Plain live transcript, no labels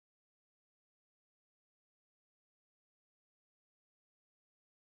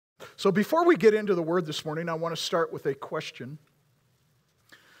So before we get into the word this morning, I want to start with a question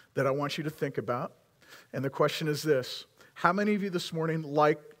that I want you to think about. And the question is this: how many of you this morning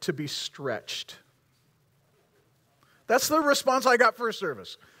like to be stretched? That's the response I got first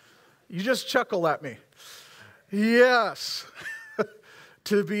service. You just chuckle at me. Yes.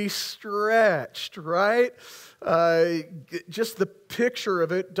 To be stretched, right? Just the picture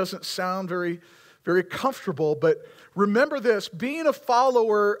of it doesn't sound very, very comfortable, but remember this: being a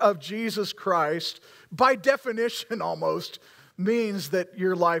follower of Jesus Christ, by definition almost, means that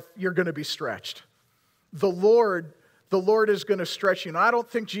your life, you're going to be stretched. The Lord is going to stretch you. And I don't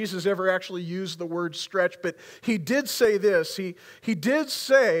think Jesus ever actually used the word stretch, but he did say this. He did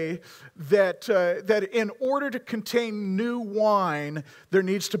say that in order to contain new wine, there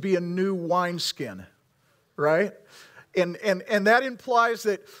needs to be a new wineskin, right? And that implies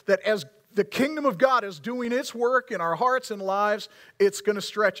that as the kingdom of God is doing its work in our hearts and lives, it's going to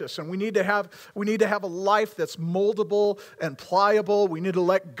stretch us. And we need to have a life that's moldable and pliable. We need to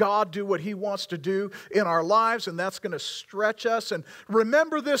let God do what he wants to do in our lives, and that's going to stretch us. And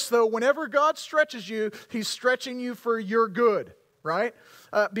remember this, though: whenever God stretches you, he's stretching you for your good, right?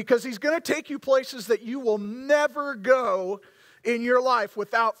 Because he's going to take you places that you will never go in your life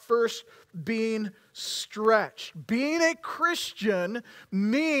without first being stretched. Being a Christian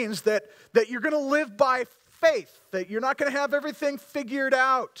means that you're going to live by faith, that you're not going to have everything figured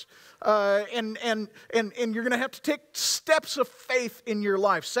out, and you're going to have to take steps of faith in your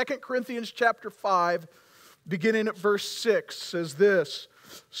life. 2 Corinthians chapter 5, beginning at verse 6, says this: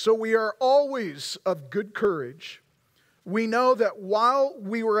 "So we are always of good courage. We know that while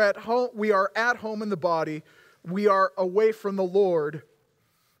we are at home in the body, we are away from the Lord.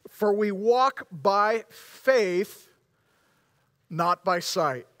 For we walk by faith, not by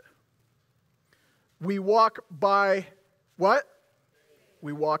sight." We walk by what?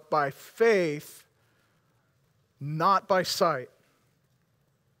 We walk by faith, not by sight.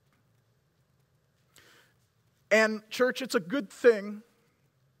 And church, it's a good thing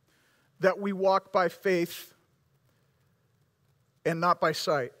that we walk by faith and not by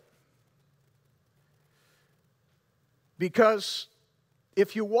sight. Because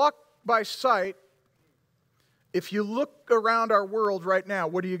if you walk by sight, if you look around our world right now,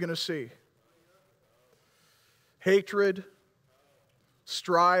 what are you going to see? Hatred,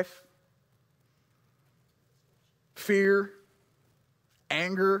 strife, fear,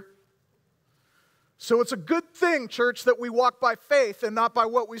 anger. So it's a good thing, church, that we walk by faith and not by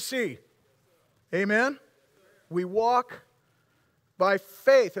what we see. Amen? We walk by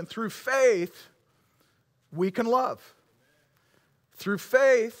faith, and through faith, we can love. Through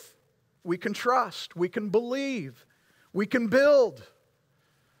faith, we can trust, we can believe, we can build.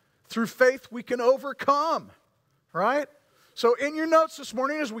 Through faith, we can overcome, right? So in your notes this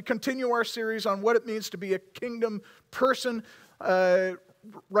morning, as we continue our series on what it means to be a kingdom person,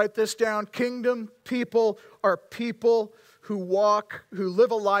 write this down: kingdom people are people who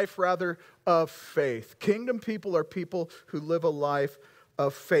live a life of faith. Kingdom people are people who live a life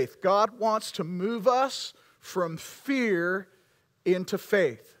of faith. God wants to move us from fear into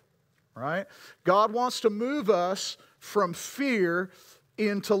faith, right? God wants to move us from fear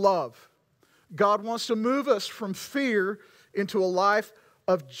into love. God wants to move us from fear into a life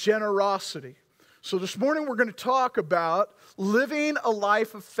of generosity. So this morning we're going to talk about living a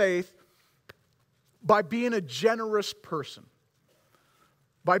life of faith by being a generous person.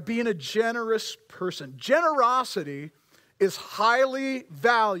 By being a generous person. Generosity is highly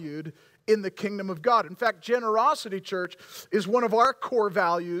valued in the kingdom of God. In fact, generosity, church, is one of our core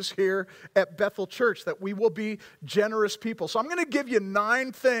values here at Bethel Church, that we will be generous people. So I'm going to give you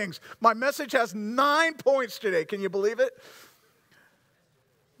 9 things. My message has 9 points today. Can you believe it?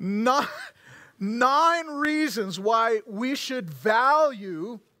 9 reasons why we should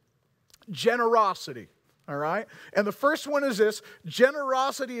value generosity. All right? And the first one is this: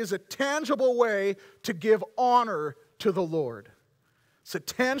 generosity is a tangible way to give honor to the Lord. It's a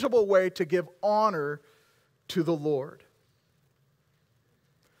tangible way to give honor to the Lord.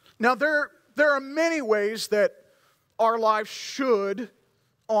 Now, there are many ways that our lives should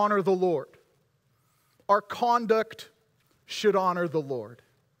honor the Lord. Our conduct should honor the Lord.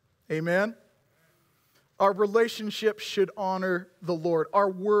 Amen? Our relationships should honor the Lord.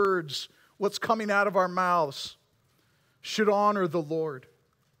 Our words, what's coming out of our mouths, should honor the Lord.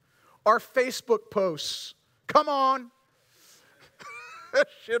 Our Facebook posts, come on,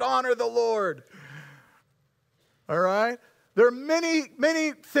 should honor the Lord. All right? There are many,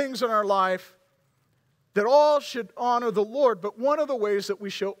 many things in our life that all should honor the Lord, but one of the ways that we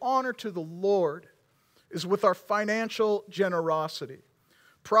show honor to the Lord is with our financial generosity.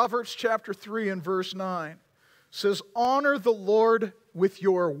 Proverbs chapter 3 and verse 9 says, honor the Lord with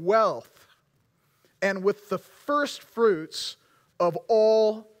your wealth and with the first fruits of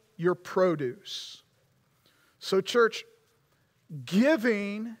all your produce. So, church,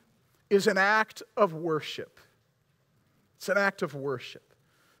 giving is an act of worship. It's an act of worship.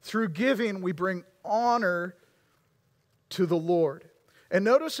 Through giving, we bring honor to the Lord. And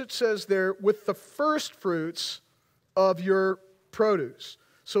notice it says there, with the first fruits of your produce.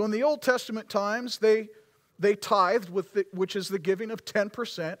 So in the Old Testament times, they tithed, which is the giving of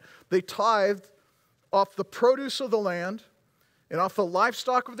 10%. They tithed off the produce of the land and off the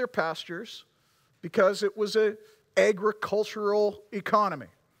livestock of their pastures because it was an agricultural economy.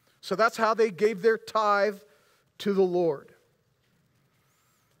 So that's how they gave their tithe to the Lord.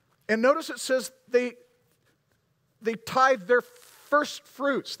 And notice it says they tithed their first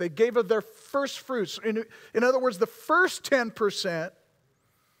fruits. They gave of their first fruits. In other words, the first 10%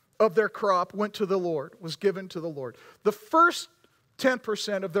 of their crop went to the Lord, was given to the Lord. The first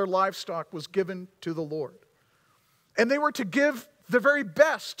 10% of their livestock was given to the Lord. And they were to give the very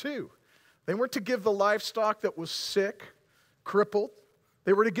best too. They weren't to give the livestock that was sick, crippled.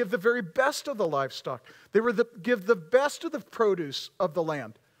 They were to give the very best of the livestock. They were to give the best of the produce of the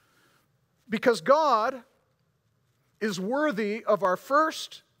land. Because God is worthy of our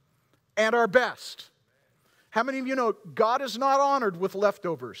first and our best. How many of you know God is not honored with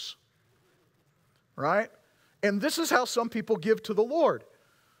leftovers? Right? And this is how some people give to the Lord.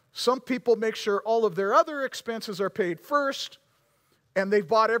 Some people make sure all of their other expenses are paid first, and they've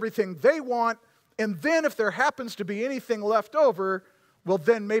bought everything they want, and then if there happens to be anything left over, well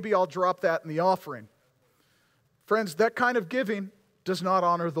then maybe I'll drop that in the offering. Friends, that kind of giving does not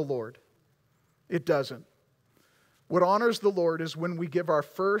honor the Lord. It doesn't. What honors the Lord is when we give our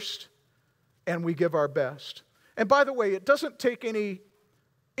first and we give our best. And by the way, it doesn't take any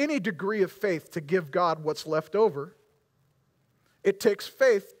degree of faith to give God what's left over. It takes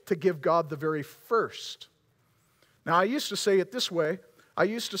faith to give God the very first. Now, I used to say it this way. I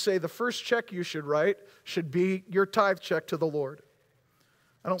used to say the first check you should write should be your tithe check to the Lord.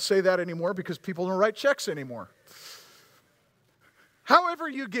 I don't say that anymore because people don't write checks anymore. However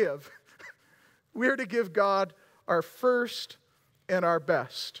you give, we're to give God our first and our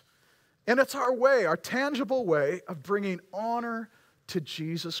best. And it's our way, our tangible way of bringing honor to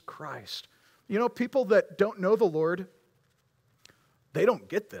Jesus Christ. You know, people that don't know the Lord, they don't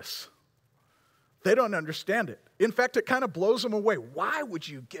get this. They don't understand it. In fact, it kind of blows them away. Why would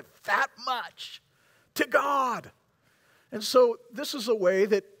you give that much to God? And so this is a way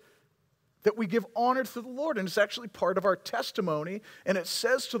that we give honor to the Lord, and it's actually part of our testimony, and it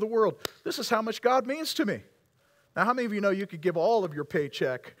says to the world, this is how much God means to me. Now, how many of you know you could give all of your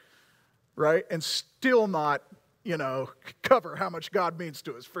paycheck, right, and still not, cover how much God means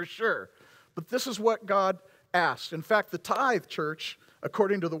to us, for sure. But this is what God asked. In fact, the tithe, church,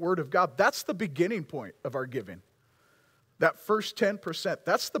 according to the Word of God, that's the beginning point of our giving. That first 10%,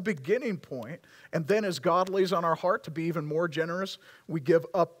 that's the beginning point. And then as God lays on our heart to be even more generous, we give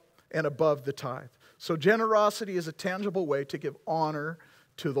up and above the tithe. So generosity is a tangible way to give honor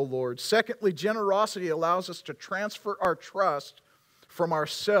to the Lord. Secondly, generosity allows us to transfer our trust from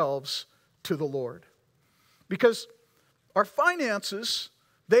ourselves to the Lord. Because our finances,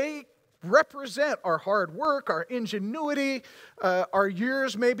 they represent our hard work, our ingenuity, our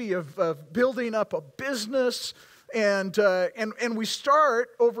years maybe of building up a business, and we start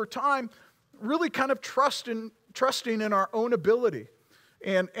over time really kind of trusting in our own ability.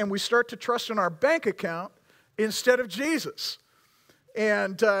 And we start to trust in our bank account instead of Jesus.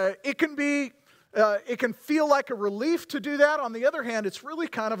 And it can feel like a relief to do that. On the other hand, it's really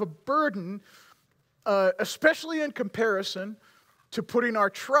kind of a burden, especially in comparison to putting our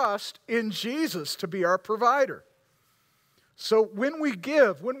trust in Jesus to be our provider. So when we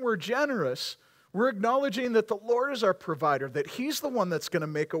give, when we're generous, we're acknowledging that the Lord is our provider, that He's the one that's going to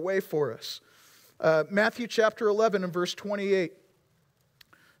make a way for us. Matthew chapter 11 and verse 28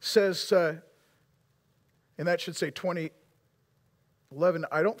 says, and that should say 11,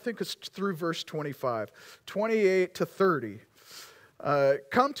 I don't think it's through verse 25, 28 to 30.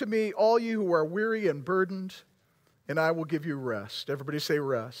 Come to me, all you who are weary and burdened, and I will give you rest. Everybody say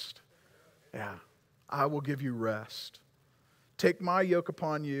rest. Yeah, I will give you rest. Take my yoke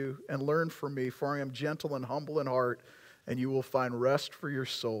upon you and learn from me, for I am gentle and humble in heart, and you will find rest for your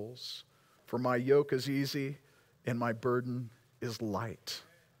souls. For my yoke is easy and my burden is light.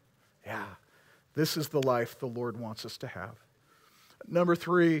 Yeah, this is the life the Lord wants us to have. Number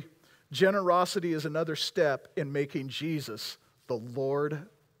 3, generosity is another step in making Jesus the Lord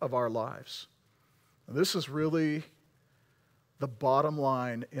of our lives. This is really the bottom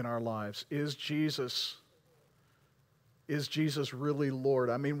line in our lives. Is Jesus really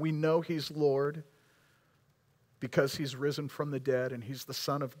Lord? I mean, we know He's Lord because He's risen from the dead and He's the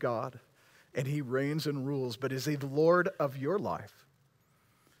Son of God and He reigns and rules, but is He the Lord of your life?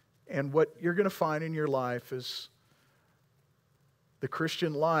 And what you're going to find in your life is the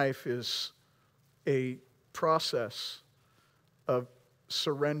Christian life is a process of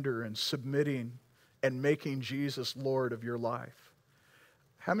surrender and submitting and making Jesus Lord of your life.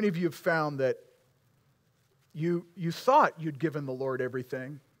 How many of you have found that you thought you'd given the Lord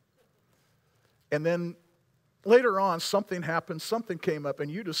everything, and then later on something happened, something came up,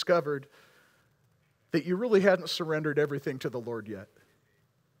 and you discovered that you really hadn't surrendered everything to the Lord yet?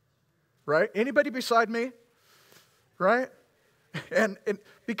 Right? Anybody beside me? Right? And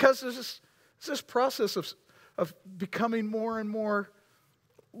because there's this process of becoming more and more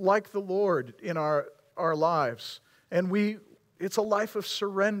like the Lord in our lives. And it's a life of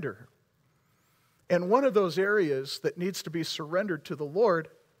surrender. And one of those areas that needs to be surrendered to the Lord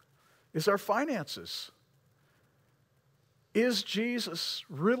is our finances. Is Jesus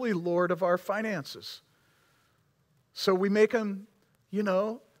really Lord of our finances? So we make Him,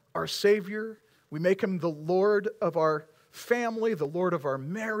 our Savior. We make Him the Lord of our family, the Lord of our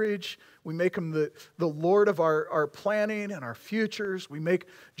marriage. We make Him the Lord of our planning and our futures. We make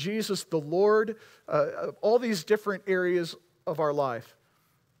Jesus the Lord of all these different areas of our life.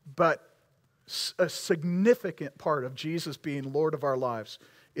 But a significant part of Jesus being Lord of our lives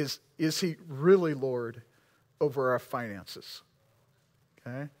is He really Lord over our finances?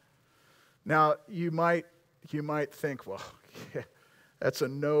 Okay? Now, you might think, well, yeah, that's a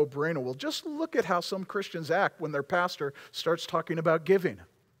no-brainer. Well, just look at how some Christians act when their pastor starts talking about giving.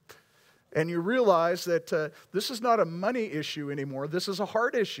 And you realize that this is not a money issue anymore. This is a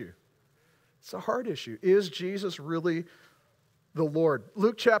heart issue. It's a heart issue. Is Jesus really the Lord?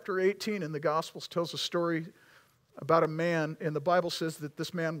 Luke chapter 18 in the Gospels tells a story about a man, and the Bible says that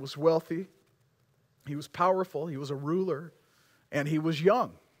this man was wealthy, he was powerful, he was a ruler, and he was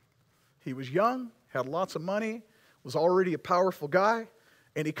young. He was young, had lots of money, was already a powerful guy,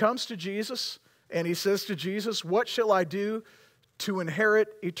 and he comes to Jesus, and he says to Jesus, "What shall I do to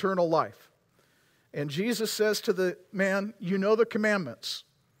inherit eternal life?" And Jesus says to the man, "You know the commandments.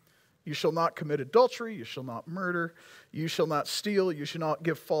 You shall not commit adultery, you shall not murder, you shall not steal, you shall not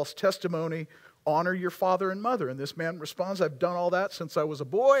give false testimony, honor your father and mother." And this man responds, "I've done all that since I was a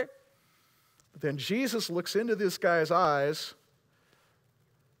boy." But then Jesus looks into this guy's eyes,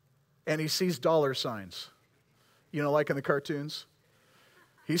 and he sees dollar signs. Like in the cartoons?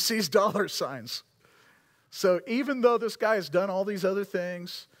 He sees dollar signs. So even though this guy has done all these other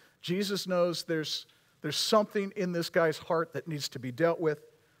things, Jesus knows there's something in this guy's heart that needs to be dealt with.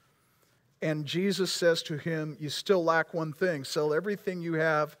 And Jesus says to him, "You still lack one thing. Sell everything you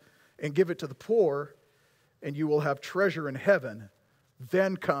have and give it to the poor, and you will have treasure in heaven.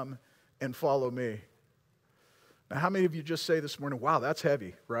 Then come and follow me." Now, how many of you just say this morning, "Wow, that's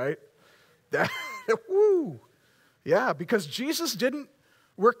heavy," right? Woo! Yeah, because Jesus didn't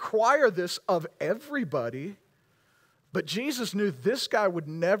require this of everybody, but Jesus knew this guy would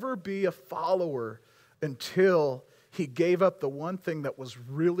never be a follower until he gave up the one thing that was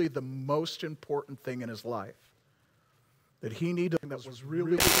really the most important thing in his life. That he needed, that was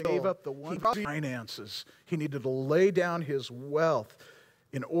really, gave up the one finances. He needed to lay down his wealth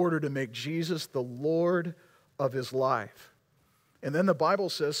in order to make Jesus the Lord of his life. And then the Bible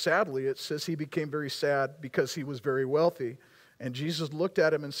says, sadly, it says he became very sad because he was very wealthy. And Jesus looked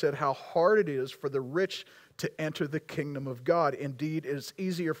at him and said, "How hard it is for the rich to enter the kingdom of God. Indeed, it is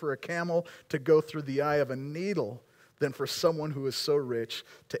easier for a camel to go through the eye of a needle than for someone who is so rich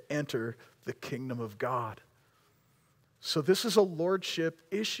to enter the kingdom of God." So this is a lordship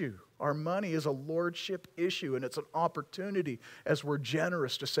issue. Our money is a lordship issue, and it's an opportunity as we're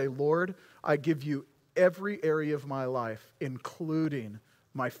generous to say, "Lord, I give you every area of my life, including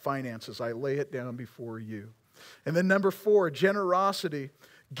my finances. I lay it down before you." And then number 4, generosity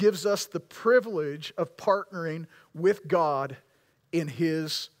gives us the privilege of partnering with God in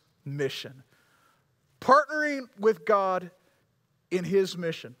His mission. Partnering with God in His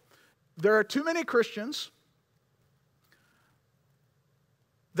mission. There are too many Christians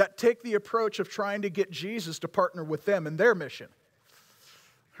that take the approach of trying to get Jesus to partner with them in their mission.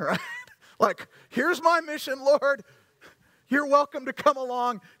 Right? Like, "Here's my mission, Lord. You're welcome to come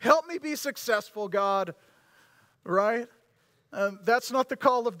along. Help me be successful, God." Right? That's not the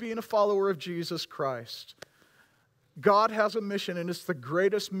call of being a follower of Jesus Christ. God has a mission, and it's the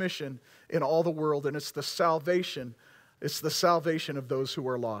greatest mission in all the world, and it's the salvation. It's the salvation of those who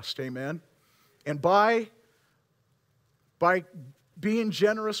are lost. Amen? And by By being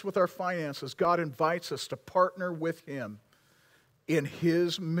generous with our finances, God invites us to partner with Him in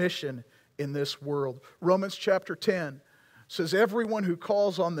His mission in this world. Romans chapter 10 says, everyone who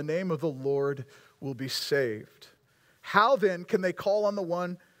calls on the name of the Lord will be saved. How then can they call on the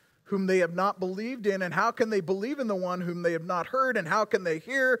one whom they have not believed in? And how can they believe in the one whom they have not heard? And how can they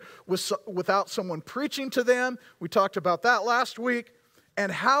hear without someone preaching to them? We talked about that last week. And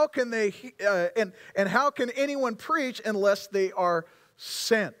how can they and how can anyone preach unless they are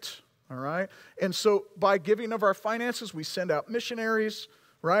sent? All right. And so by giving of our finances, we send out missionaries.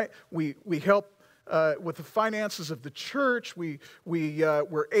 Right. We help with the finances of the church.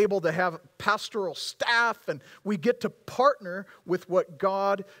 We're able to have pastoral staff, and we get to partner with what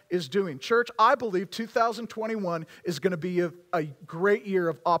God is doing. Church, I believe 2021 is going to be a great year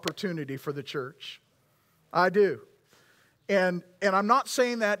of opportunity for the church. I do. And I'm not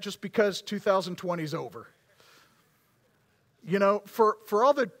saying that just because 2020 is over. You know, for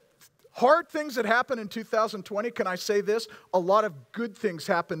all the hard things that happened in 2020, can I say this? A lot of good things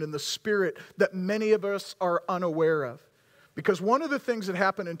happened in the Spirit that many of us are unaware of. Because one of the things that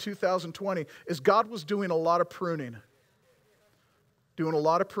happened in 2020 is God was doing a lot of pruning. Doing a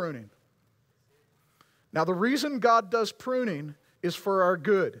lot of pruning. Now, the reason God does pruning is for our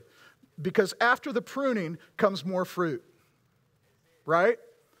good. Because after the pruning comes more fruit. Right?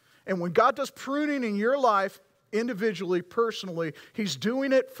 And when God does pruning in your life, individually, personally, He's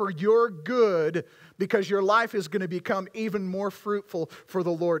doing it for your good because your life is going to become even more fruitful for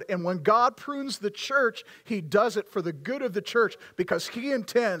the Lord. And when God prunes the church, He does it for the good of the church because He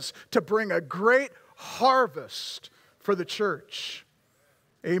intends to bring a great harvest for the church.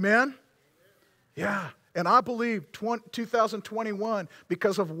 Amen? Yeah. And I believe 2021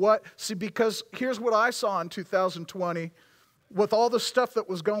 because here's what I saw in 2020. With all the stuff that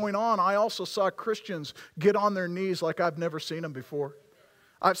was going on, I also saw Christians get on their knees like I've never seen them before.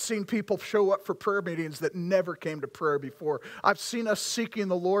 I've seen people show up for prayer meetings that never came to prayer before. I've seen us seeking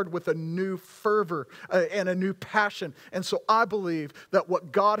the Lord with a new fervor and a new passion. And so I believe that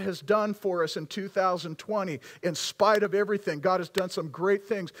what God has done for us in 2020, in spite of everything, God has done some great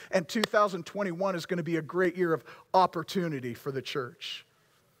things. And 2021 is going to be a great year of opportunity for the church.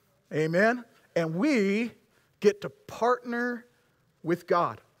 Amen? And we get to partner with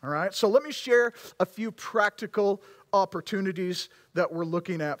God, all right? So let me share a few practical opportunities that we're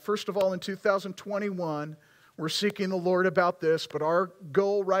looking at. First of all, in 2021, we're seeking the Lord about this, but our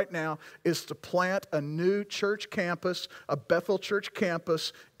goal right now is to plant a new church campus, a Bethel church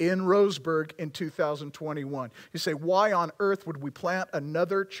campus in Roseburg in 2021. You say, why on earth would we plant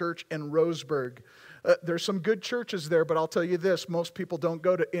another church in Roseburg? There's some good churches there, but I'll tell you this, most people don't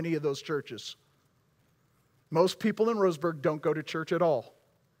go to any of those churches. Most people in Roseburg don't go to church at all.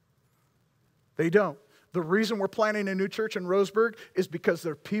 They don't. The reason we're planting a new church in Roseburg is because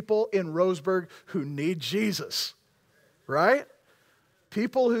there are people in Roseburg who need Jesus. Right?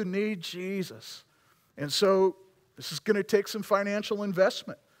 People who need Jesus. And so this is going to take some financial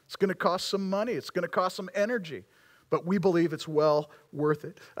investment. It's going to cost some money. It's going to cost some energy. But we believe it's well worth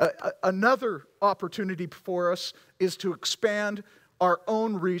it. Another opportunity for us is to expand our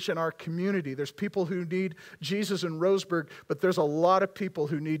own reach in our community. There's people who need Jesus in Roseburg, but there's a lot of people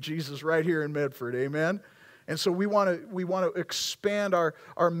who need Jesus right here in Medford. Amen? And so we want to expand our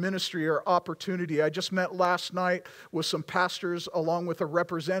ministry, our opportunity. I just met last night with some pastors along with a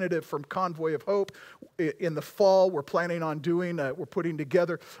representative from Convoy of Hope. In the fall, we're planning on we're putting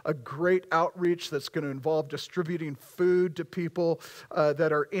together a great outreach that's going to involve distributing food to people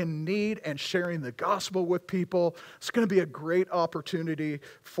that are in need and sharing the gospel with people. It's going to be a great opportunity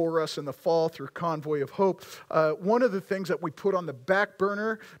for us in the fall through Convoy of Hope. One of the things that we put on the back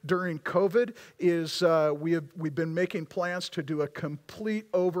burner during COVID is we've been making plans to do a complete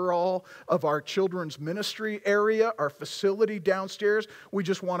overhaul of our children's ministry area, our facility downstairs. We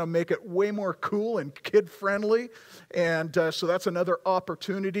just want to make it way more cool and kid-friendly. And so that's another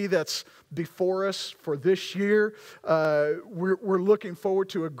opportunity that's before us for this year. We're looking forward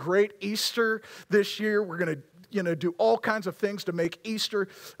to a great Easter this year. We're going to do all kinds of things to make Easter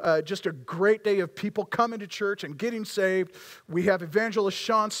just a great day of people coming to church and getting saved. We have evangelist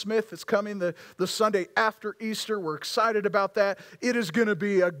Sean Smith that's coming the Sunday after Easter. We're excited about that. It is going to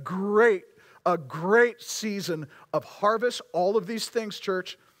be a great season of harvest. All of these things,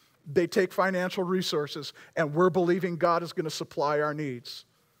 church, they take financial resources, and we're believing God is going to supply our needs.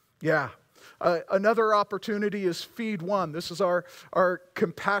 Yeah. Another opportunity is Feed One. This is our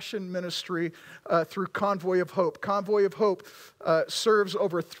compassion ministry through Convoy of Hope. Convoy of Hope serves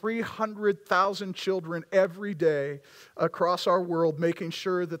over 300,000 children every day across our world, making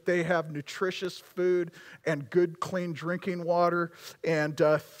sure that they have nutritious food and good, clean drinking water. And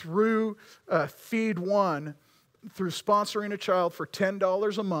through Feed One, through sponsoring a child for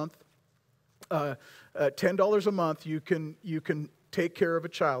 $10 a month, $10 a month, you can take care of a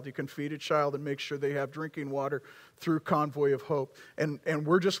child. You can feed a child and make sure they have drinking water through Convoy of Hope. And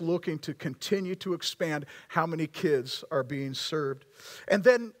we're just looking to continue to expand how many kids are being served. And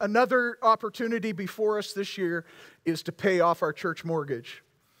then another opportunity before us this year is to pay off our church mortgage.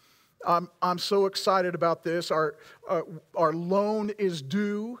 I'm so excited about this. Our loan is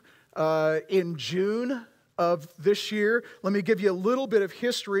due in June of this year. Let me give you a little bit of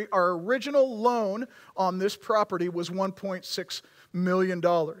history. Our original loan on this property was $1.6 million.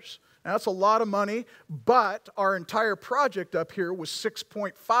 Now, that's a lot of money, but our entire project up here was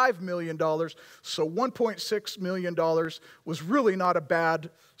 $6.5 million, so $1.6 million was really not a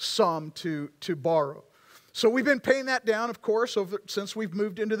bad sum to borrow. So we've been paying that down, of course, since we've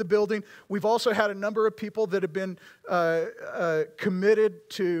moved into the building. We've also had a number of people that have been committed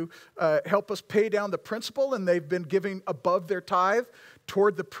to help us pay down the principal, and they've been giving above their tithe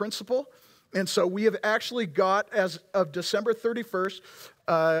toward the principal. And so we have actually got, as of December 31st,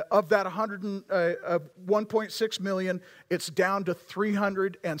 of that 1.6 million, it's down to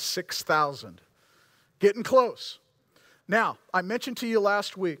 306,000. Getting close. Now, I mentioned to you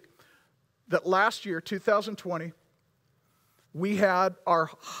last week that last year, 2020, we had our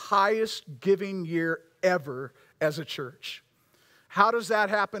highest giving year ever as a church. How does that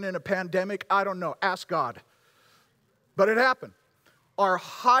happen in a pandemic? I don't know. Ask God. But it happened. Our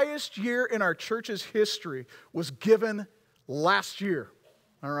highest year in our church's history was given last year.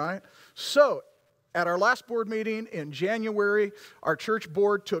 All right? So, at our last board meeting in January, our church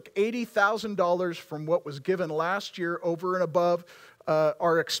board took $80,000 from what was given last year over and above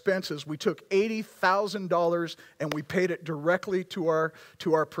our expenses. We took $80,000 and we paid it directly to our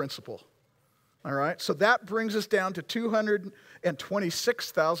principal. All right? So that brings us down to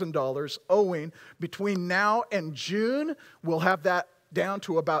 $226,000 owing. Between now and June, we'll have that down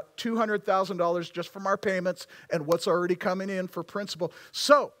to about $200,000 just from our payments and what's already coming in for principal.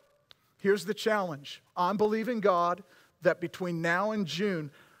 So, here's the challenge. I'm believing God that between now and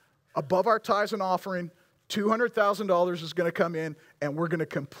June, above our tithes and offering, $200,000 is going to come in, and we're going to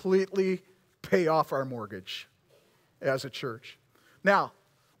completely pay off our mortgage as a church. Now,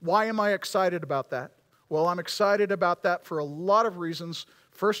 why am I excited about that? Well, I'm excited about that for a lot of reasons.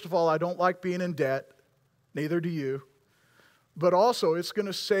 First of all, I don't like being in debt. Neither do you. But also, it's going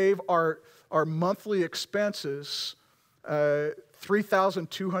to save our monthly expenses,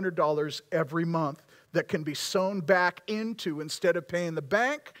 $3,200 every month that can be sown back into, instead of paying the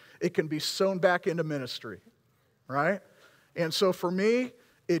bank, it can be sown back into ministry, right? And so for me,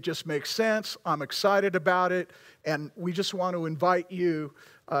 it just makes sense. I'm excited about it, and we just want to invite you,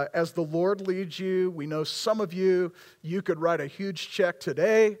 as the Lord leads you. We know some of you could write a huge check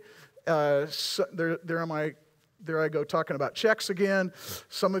today. There I go talking about checks again.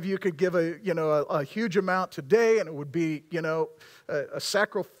 Some of you could give a huge amount today, and it would be, a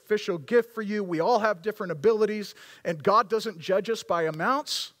sacrificial gift for you. We all have different abilities, and God doesn't judge us by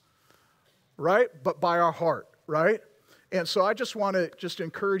amounts, right? But by our heart, right? And so I just want to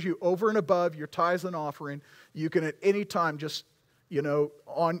encourage you, over and above your tithes and offering, you can at any time just,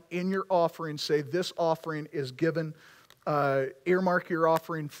 in your offering, say, this offering is given. Earmark your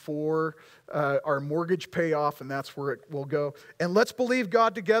offering for our mortgage payoff, and that's where it will go. And let's believe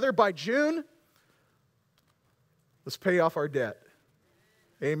God together. By June, let's pay off our debt.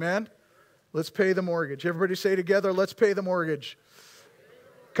 Amen? Let's pay the mortgage. Everybody say together, let's pay the mortgage.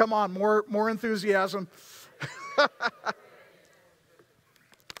 Come on, more enthusiasm.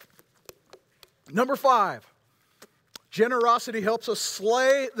 Number 5, generosity helps us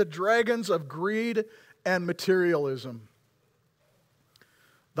slay the dragons of greed and materialism.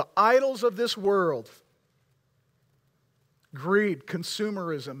 The idols of this world, greed,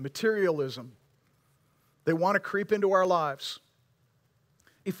 consumerism, materialism, they want to creep into our lives.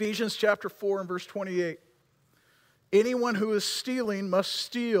 Ephesians chapter 4 and verse 28. Anyone who is stealing must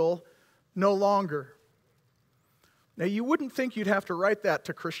steal no longer. Now, you wouldn't think you'd have to write that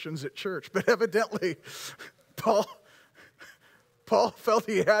to Christians at church, but evidently, Paul felt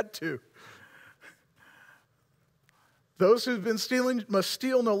he had to. Those who've been stealing must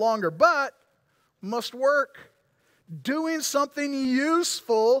steal no longer, but must work, doing something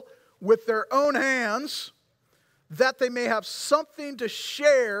useful with their own hands, that they may have something to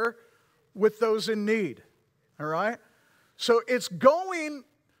share with those in need. All right? So it's going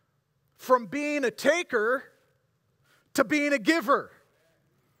from being a taker to being a giver.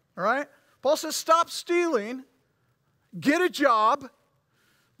 All right? Paul says, stop stealing, get a job,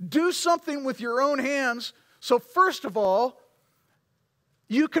 do something with your own hands. So first of all,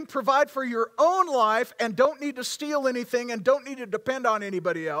 you can provide for your own life and don't need to steal anything and don't need to depend on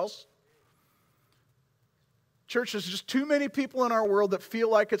anybody else. Church, there's just too many people in our world that feel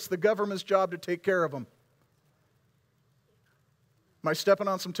like it's the government's job to take care of them. Am I stepping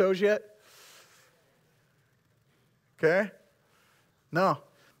on some toes yet? Okay? No.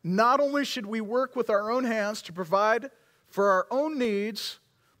 Not only should we work with our own hands to provide for our own needs,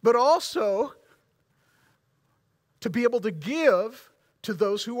 but also to be able to give to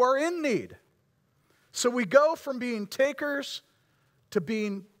those who are in need. So we go from being takers to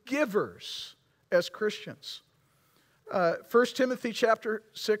being givers as Christians. 1 Timothy chapter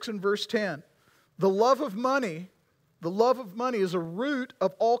 6 and verse 10. The love of money is a root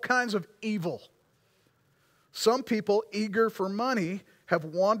of all kinds of evil. Some people eager for money have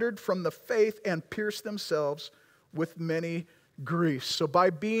wandered from the faith and pierced themselves with many griefs. So by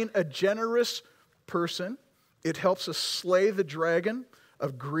being a generous person, it helps us slay the dragon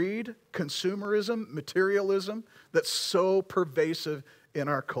of greed, consumerism, materialism that's so pervasive in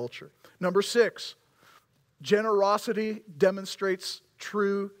our culture. Number 6, generosity demonstrates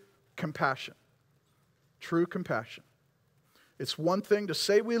true compassion. True compassion. It's one thing to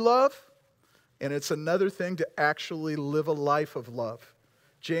say we love, and it's another thing to actually live a life of love.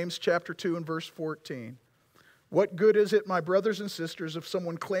 James chapter 2 and verse 14. What good is it, my brothers and sisters, if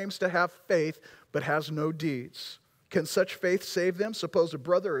someone claims to have faith but has no deeds? Can such faith save them? Suppose a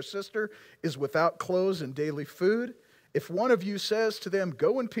brother or sister is without clothes and daily food. If one of you says to them,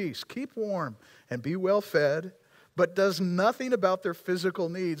 go in peace, keep warm, and be well fed, but does nothing about their physical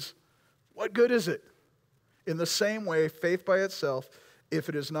needs, what good is it? In the same way, faith by itself, if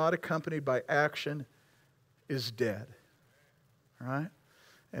it is not accompanied by action, is dead. All right?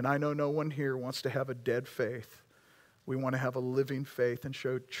 And I know no one here wants to have a dead faith. We want to have a living faith and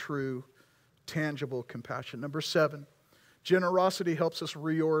show true, tangible compassion. Number 7, generosity helps us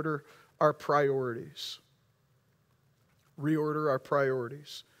reorder our priorities. Reorder our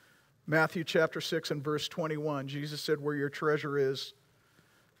priorities. Matthew chapter 6 and verse 21, Jesus said, where your treasure is,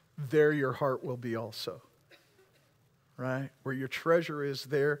 there your heart will be also. Right? Where your treasure is,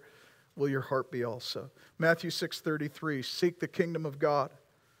 there will your heart be also. Matthew 6:33, seek the kingdom of God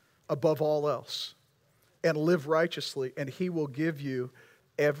above all else and live righteously, and He will give you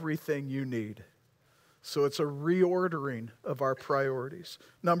everything you need. So it's a reordering of our priorities.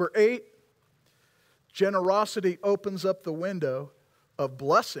 Number 8, generosity opens up the window of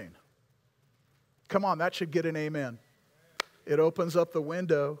blessing. Come on, that should get an amen. It opens up the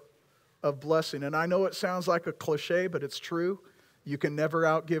window of blessing. And I know it sounds like a cliche, but it's true. You can never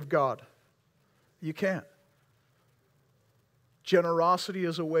outgive God. You can't. Generosity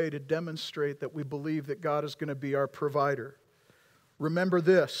is a way to demonstrate that we believe that God is going to be our provider. Remember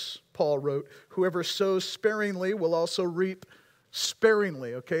this, Paul wrote, whoever sows sparingly will also reap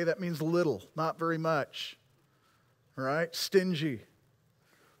sparingly. Okay, that means little, not very much. All right, stingy.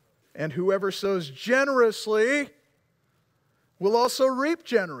 And whoever sows generously will also reap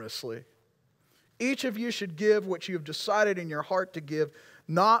generously. Each of you should give what you have decided in your heart to give,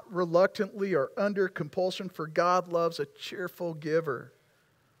 not reluctantly or under compulsion, for God loves a cheerful giver.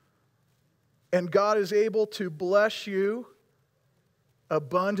 And God is able to bless you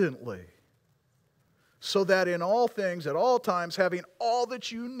abundantly, so that in all things, at all times, having all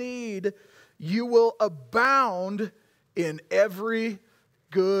that you need, you will abound in every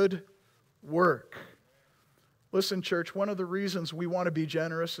good work. Listen, church, one of the reasons we want to be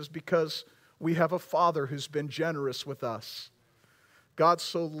generous is because we have a Father who's been generous with us. God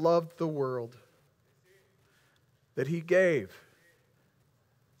so loved the world that He gave.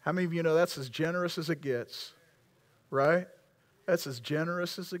 How many of you know that's as generous as it gets? Right? That's as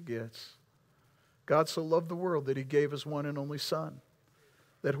generous as it gets. God so loved the world that He gave His one and only Son,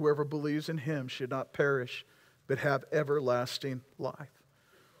 that whoever believes in Him should not perish, but have everlasting life.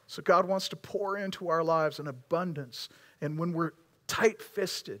 So God wants to pour into our lives an abundance. And when we're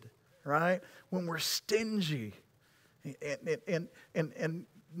tight-fisted, right? When we're stingy and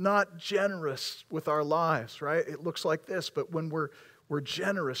not generous with our lives, right? It looks like this, but when we're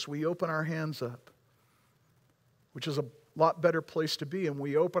generous, we open our hands up, which is a lot better place to be. And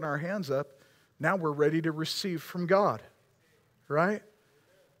we open our hands up, now we're ready to receive from God, right?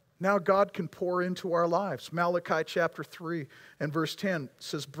 Now God can pour into our lives. Malachi chapter 3 and verse 10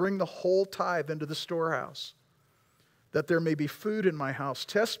 says, bring the whole tithe into the storehouse, that there may be food in my house.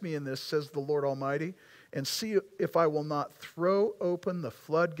 Test me in this, says the Lord Almighty, and see if I will not throw open the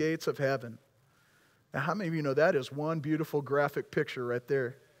floodgates of heaven. Now, how many of you know that is one beautiful graphic picture right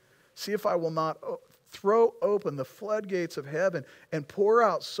there? See if I will not throw open the floodgates of heaven and pour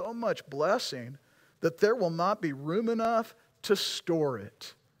out so much blessing that there will not be room enough to store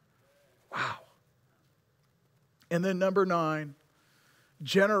it. Wow. And then number 9,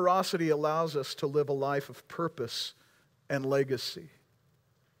 generosity allows us to live a life of purpose and legacy.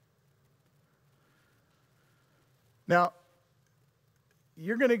 Now,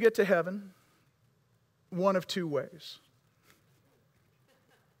 you're going to get to heaven one of two ways.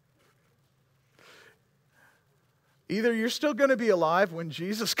 Either you're still going to be alive when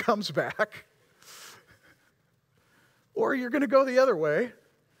Jesus comes back, or you're going to go the other way.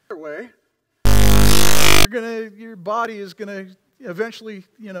 Your body is going to eventually,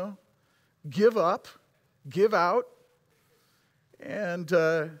 give up, give out, and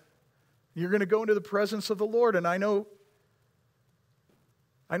you're going to go into the presence of the Lord. And I know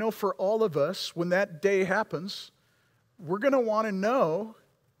for all of us, when that day happens, we're going to want to know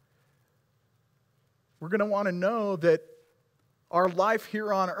that our life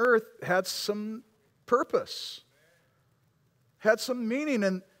here on earth had some purpose, had some meaning.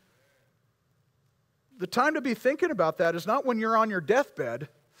 And the time to be thinking about that is not when you're on your deathbed.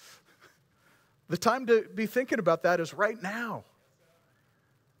 The time to be thinking about that is right now.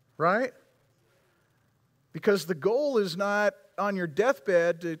 Right? Because the goal is not on your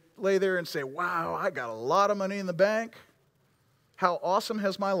deathbed to lay there and say, wow, I got a lot of money in the bank. How awesome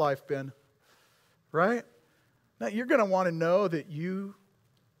has my life been? Right? Now, you're going to want to know that you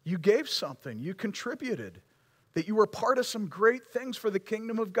gave something, you contributed, that you were part of some great things for the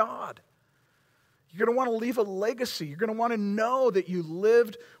kingdom of God. You're going to want to leave a legacy. You're going to want to know that you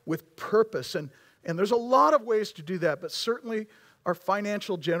lived with purpose. And there's a lot of ways to do that, but certainly our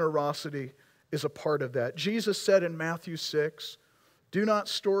financial generosity is a part of that. Jesus said in Matthew 6, "Do not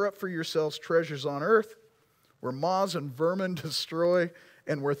store up for yourselves treasures on earth, where moths and vermin destroy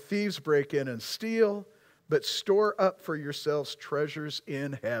and where thieves break in and steal, but store up for yourselves treasures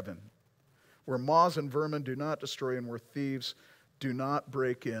in heaven, where moths and vermin do not destroy and where thieves do not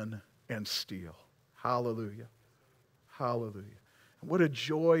break in and steal." Hallelujah. Hallelujah. What a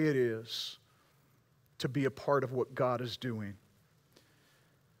joy it is to be a part of what God is doing.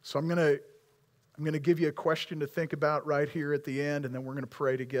 So I'm going to give you a question to think about right here at the end, and then we're going to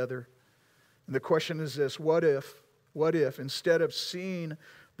pray together. And the question is this: what if, instead of seeing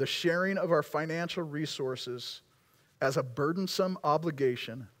the sharing of our financial resources as a burdensome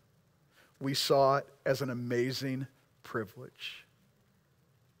obligation, we saw it as an amazing privilege?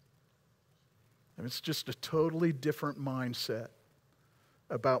 And it's just a totally different mindset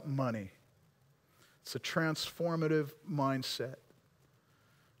about money. It's a transformative mindset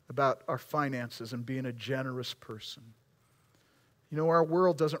about our finances and being a generous person. Our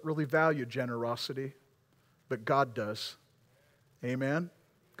world doesn't really value generosity, but God does. Amen?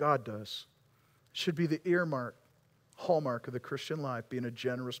 God does. It should be the hallmark of the Christian life, being a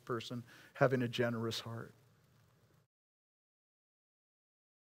generous person, having a generous heart.